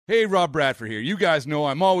Hey, Rob Bradford here. You guys know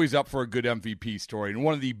I'm always up for a good MVP story, and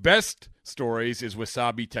one of the best stories is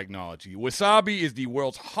Wasabi Technology. Wasabi is the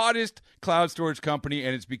world's hottest cloud storage company,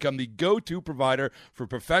 and it's become the go-to provider for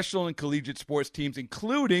professional and collegiate sports teams,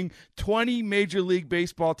 including 20 Major League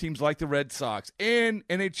Baseball teams like the Red Sox and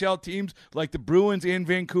NHL teams like the Bruins and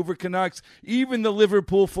Vancouver Canucks. Even the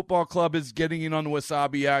Liverpool Football Club is getting in on the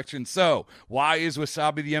Wasabi action. So, why is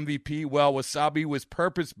Wasabi the MVP? Well, Wasabi was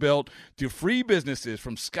purpose-built to free businesses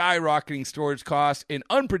from skyrocketing storage costs and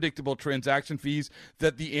unpredictable transaction fees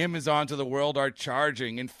that the Amazons of the world are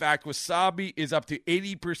charging. In fact, Wasabi is up to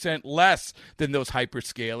 80% less than those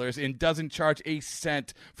hyperscalers and doesn't charge a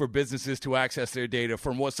cent for businesses to access their data.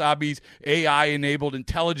 From Wasabi's AI-enabled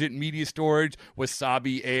intelligent media storage,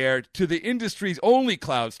 Wasabi Air, to the industry's only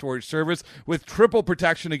cloud storage service with triple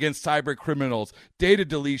protection against cyber criminals, data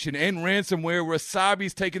deletion, and ransomware,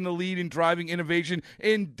 Wasabi's taken the lead in driving innovation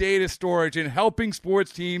in data storage and helping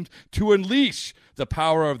sports teams to unleash the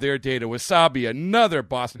power of their data. Wasabi, another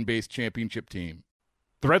Boston-based championship team.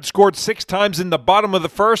 The Reds scored 6 times in the bottom of the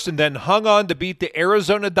first and then hung on to beat the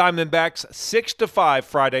Arizona Diamondbacks 6-5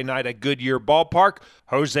 Friday night at Goodyear Ballpark.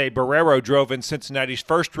 Jose Barrero drove in Cincinnati's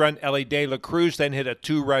first run. Elly De La Cruz then hit a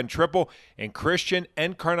 2-run triple, and Christian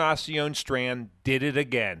Encarnacion Strand did it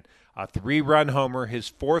again. A 3-run homer,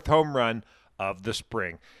 his 4th home run of the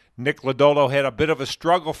spring. Nick Lodolo had a bit of a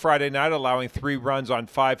struggle Friday night, allowing 3 runs on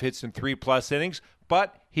 5 hits in 3+ innings,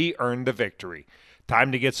 but he earned the victory.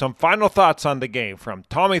 Time to get some final thoughts on the game from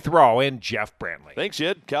Tommy Thrall and Jeff Brantley. Thanks,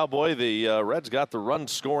 Ed. Cowboy, the Reds got the run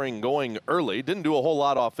scoring going early. Didn't do a whole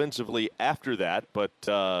lot offensively after that, but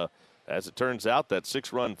as it turns out, that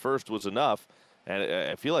 6-run first was enough. And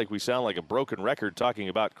I feel like we sound like a broken record talking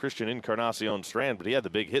about Christian Encarnacion Strand, but he had the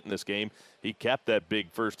big hit in this game. He capped that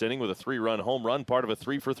big first inning with a 3-run home run, part of a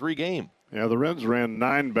 3-for-3 game. Yeah, the Reds ran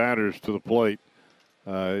 9 batters to the plate.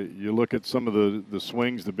 You look at some of the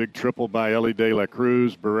swings, the big triple by Elly De La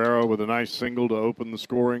Cruz, Barrero with a nice single to open the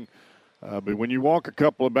scoring. But when you walk a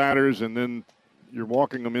couple of batters and then you're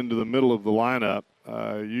walking them into the middle of the lineup,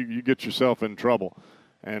 you get yourself in trouble.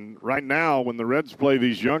 And right now, when the Reds play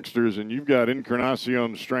these youngsters and you've got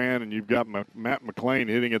Encarnacion Strand and you've got Matt McLain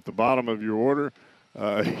hitting at the bottom of your order,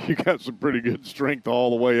 you got some pretty good strength all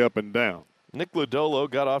the way up and down. Nick Lodolo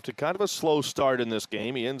got off to kind of a slow start in this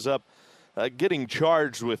game. He ends up getting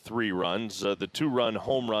charged with 3 runs. The 2-run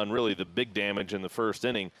home run, really the big damage in the first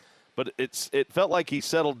inning. But it felt like he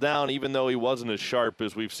settled down, even though he wasn't as sharp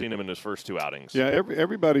as we've seen him in his first 2 outings. Yeah,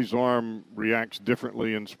 everybody's arm reacts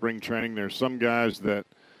differently in spring training. There's some guys that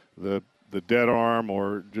the dead arm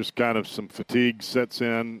or just kind of some fatigue sets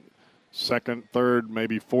in second, third,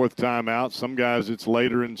 maybe 4th time out. Some guys it's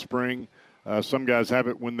later in spring. Some guys have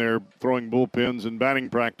it when they're throwing bullpens and batting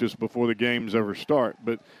practice before the games ever start.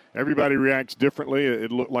 But everybody reacts differently.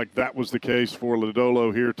 It looked like that was the case for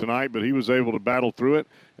Lodolo here tonight, but he was able to battle through it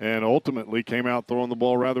and ultimately came out throwing the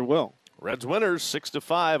ball rather well. Reds winners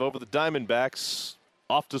 6-5 over the Diamondbacks.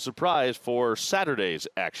 Off to surprise for Saturday's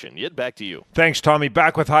action. Yet back to you. Thanks, Tommy.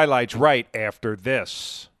 Back with highlights right after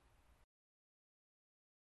this.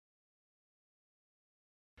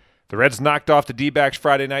 The Reds knocked off the D-backs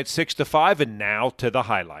Friday night 6-5, and now to the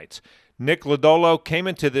highlights. Nick Lodolo came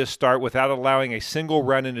into this start without allowing a single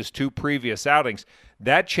run in his 2 previous outings.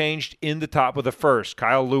 That changed in the top of the first.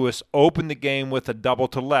 Kyle Lewis opened the game with a double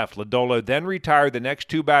to left. Lodolo then retired the next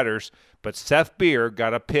 2 batters, but Seth Beer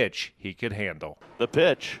got a pitch he could handle. The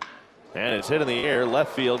pitch, and it's hit in the air,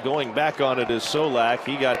 left field. Going back on it is Solak.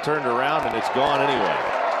 He got turned around, and it's gone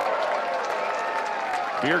anyway.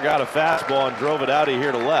 Beer got a fastball and drove it out of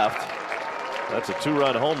here to left. That's a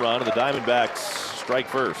 2-run home run, and the Diamondbacks strike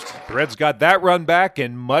first. The Reds got that run back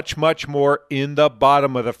and much, much more in the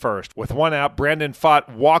bottom of the first. With 1 out, Brandon Pfaadt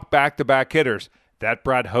walked back-to-back hitters. That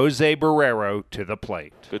brought Jose Barrero to the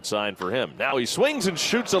plate. Good sign for him. Now he swings and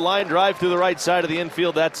shoots a line drive to the right side of the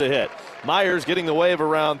infield. That's a hit. Myers getting the wave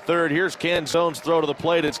around third. Here's Canzone's throw to the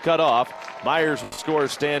plate. It's cut off. Myers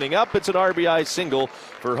scores standing up. It's an RBI single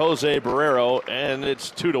for Jose Barrero, and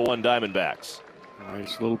it's 2-1 Diamondbacks.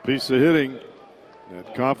 Nice little piece of hitting.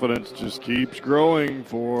 That confidence just keeps growing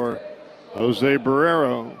for Jose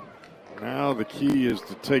Barrero. Now the key is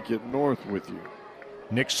to take it north with you.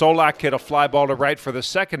 Nick Solak hit a fly ball to right for the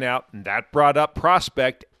 2nd out, and that brought up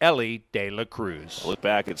prospect Elly De La Cruz. Look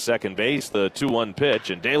back at second base, the 2-1 pitch,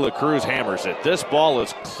 and De La Cruz hammers it. This ball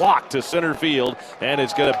is clocked to center field, and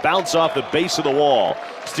it's going to bounce off the base of the wall.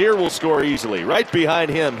 Steer will score easily. Right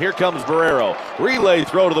behind him, here comes Barrero. Relay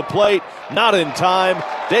throw to the plate, not in time.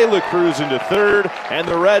 De La Cruz into third, and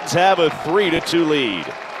the Reds have a 3-2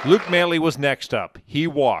 lead. Luke Manley was next up. He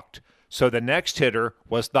walked. So the next hitter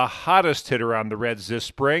was the hottest hitter on the Reds this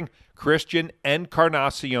spring, Christian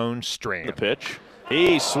Encarnacion Strand. The pitch.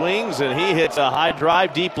 He swings and he hits a high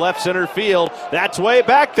drive deep left center field. That's way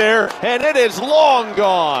back there, and it is long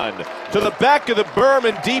gone. To the back of the berm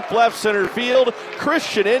in deep left center field,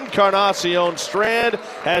 Christian Encarnacion Strand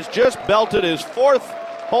has just belted his 4th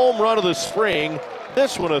home run of the spring.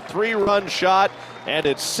 This one a 3-run shot, and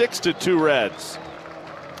it's 6-2 Reds.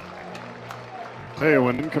 Hey,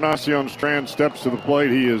 when Encarnacion Strand steps to the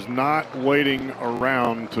plate, he is not waiting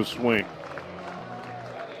around to swing.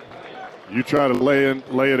 You try to lay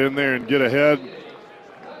it in there and get ahead,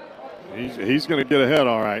 he's going to get ahead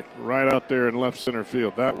all right out there in left center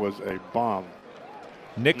field. That was a bomb.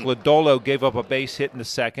 Nick Lodolo gave up a base hit in the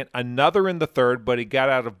second, another in the third, but he got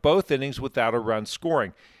out of both innings without a run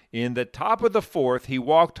scoring. In the top of the fourth, he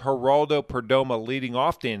walked Geraldo Perdomo leading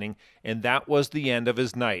off the inning, and that was the end of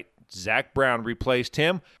his night. Zach Brown replaced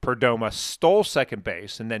him. Perdomo stole second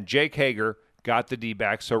base, and then Jake Hager got the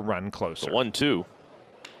D-backs a run closer. 1-2.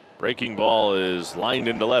 Breaking ball is lined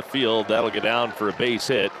into left field. That'll get down for a base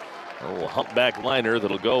hit. A little humpback liner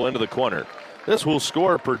that'll go into the corner. This will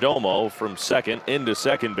score Perdomo from second into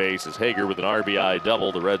second base as Hager with an RBI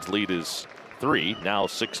double. The Reds lead is 3, now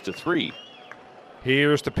 6-3.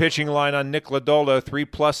 Here's the pitching line on Nick Lodolo.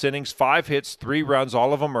 3+ innings, 5 hits, 3 runs,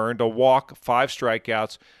 all of them earned, a walk, 5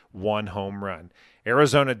 strikeouts, 1 home run.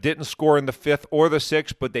 Arizona didn't score in the 5th or the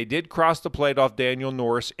 6th, but they did cross the plate off Daniel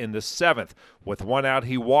Norris in the 7th. With 1 out,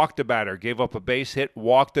 he walked a batter, gave up a base hit,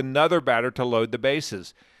 walked another batter to load the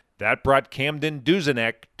bases. That brought Camden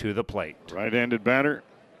Duzenek to the plate. Right-handed batter,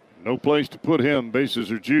 no place to put him.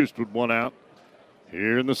 Bases are juiced with 1 out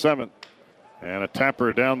here in the 7th. And a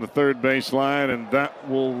tapper down the third base line, and that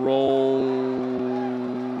will roll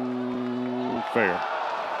fair.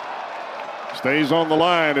 Stays on the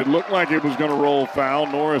line. It looked like it was going to roll foul.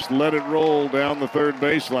 Norris let it roll down the third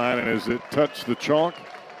baseline, and as it touched the chalk,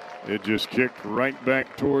 it just kicked right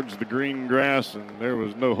back towards the green grass, and there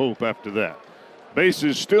was no hope after that.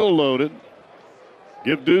 Bases still loaded.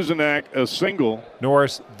 Give Duzenek a single.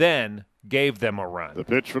 Norris then gave them a run. The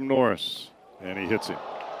pitch from Norris, and he hits him.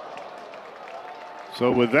 So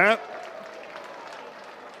with that,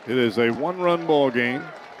 it is a 1-run ball game.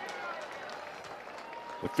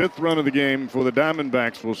 The 5th run of the game for the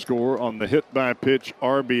Diamondbacks will score on the hit-by-pitch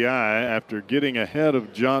RBI after getting ahead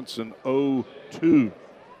of Johnson 0-2.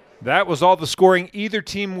 That was all the scoring either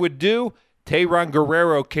team would do. Tayron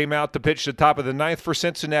Guerrero came out to pitch the top of the 9th for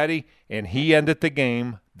Cincinnati, and he ended the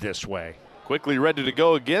game this way. Quickly ready to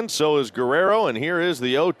go again, so is Guerrero, and here is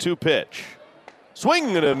the 0-2 pitch.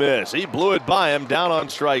 Swing and a miss. He blew it by him, down on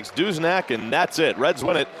strikes. Duzenek, and that's it. Reds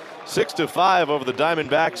win it 6-5 over the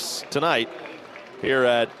Diamondbacks tonight here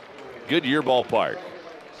at Goodyear Ballpark.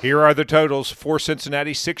 Here are the totals for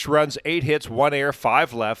Cincinnati: 6 runs, 8 hits, 1 error,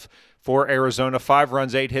 5 left. For Arizona, 5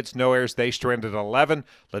 runs, 8 hits, no errors. They stranded 11.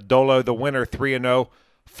 Lodolo, the winner, 3-0.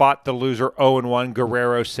 Fought the loser, 0-1.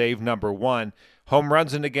 Guerrero saved number 1. Home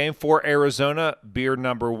runs in the game for Arizona: Beer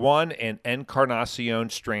number 1 and Encarnacion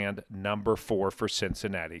Strand number 4 for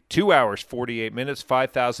Cincinnati. 2 hours, 48 minutes,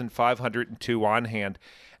 5,502 on hand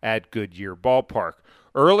at Goodyear Ballpark.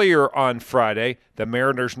 Earlier on Friday, the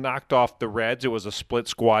Mariners knocked off the Reds. It was a split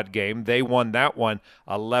squad game. They won that one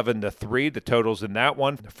 11-3. The totals in that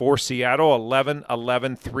one for Seattle: 11,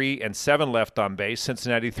 11, 3, and 7 left on base.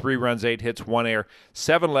 Cincinnati: 3 runs, 8 hits, 1 error,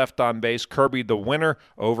 7 left on base. Kirby the winner,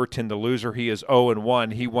 Overton the loser. He is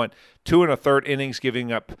 0-1. He went 2 1/3 innings,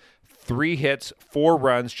 giving up 3 hits, 4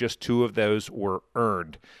 runs. Just 2 of those were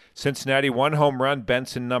earned. Cincinnati: 1 home run,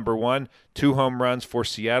 Benson number 1, 2 home runs for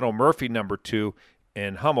Seattle, Murphy number 2,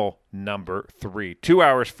 and Hummel number 3. 2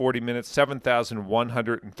 hours, 40 minutes,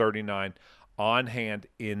 7,139 on hand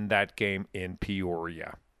in that game in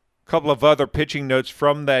Peoria. A couple of other pitching notes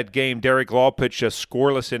from that game. Derek Law pitched a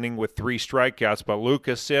scoreless inning with 3 strikeouts, but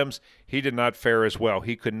Lucas Sims, he did not fare as well.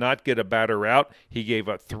 He could not get a batter out. He gave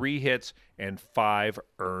up 3 hits and 5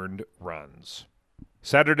 earned runs.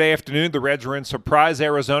 Saturday afternoon, the Reds are in Surprise,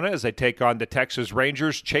 Arizona, as they take on the Texas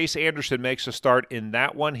Rangers. Chase Anderson makes a start in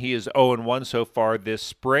that one. He is 0-1 so far this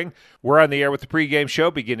spring. We're on the air with the pregame show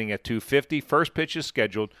beginning at 2:50. First pitch is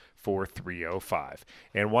scheduled for 3:05.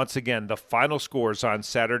 And once again, the final scores on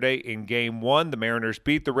Saturday in Game 1. The Mariners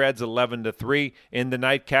beat the Reds 11-3. In the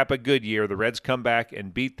nightcap at Goodyear, the Reds come back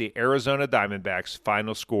and beat the Arizona Diamondbacks.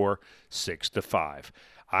 Final score 6-5.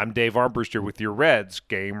 I'm Dave Armbruster with your Reds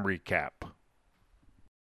game recap.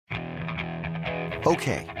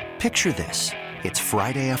 Okay, picture this. It's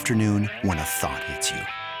Friday afternoon when a thought hits you.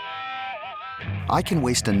 I can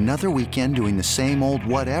waste another weekend doing the same old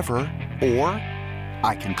whatever, or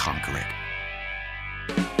I can conquer it.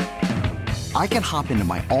 I can hop into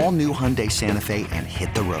my all-new Hyundai Santa Fe and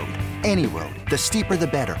hit the road. Any road. The steeper, the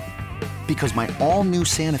better. Because my all-new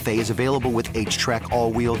Santa Fe is available with H-Track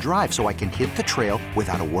all-wheel drive, so I can hit the trail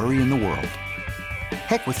without a worry in the world.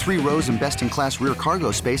 Heck, with 3 rows and best-in-class rear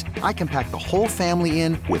cargo space, I can pack the whole family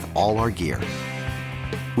in with all our gear.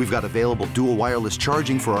 We've got available dual wireless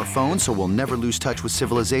charging for our phones, so we'll never lose touch with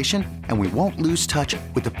civilization, and we won't lose touch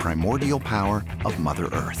with the primordial power of Mother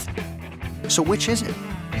Earth. So which is it?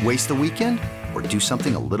 Waste the weekend or do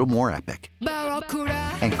something a little more epic?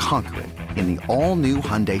 And conquer it in the all-new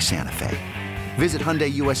Hyundai Santa Fe. Visit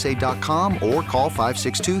HyundaiUSA.com or call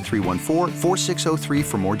 562-314-4603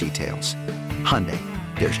 for more details. Hyundai,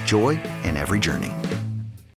 there's joy in every journey.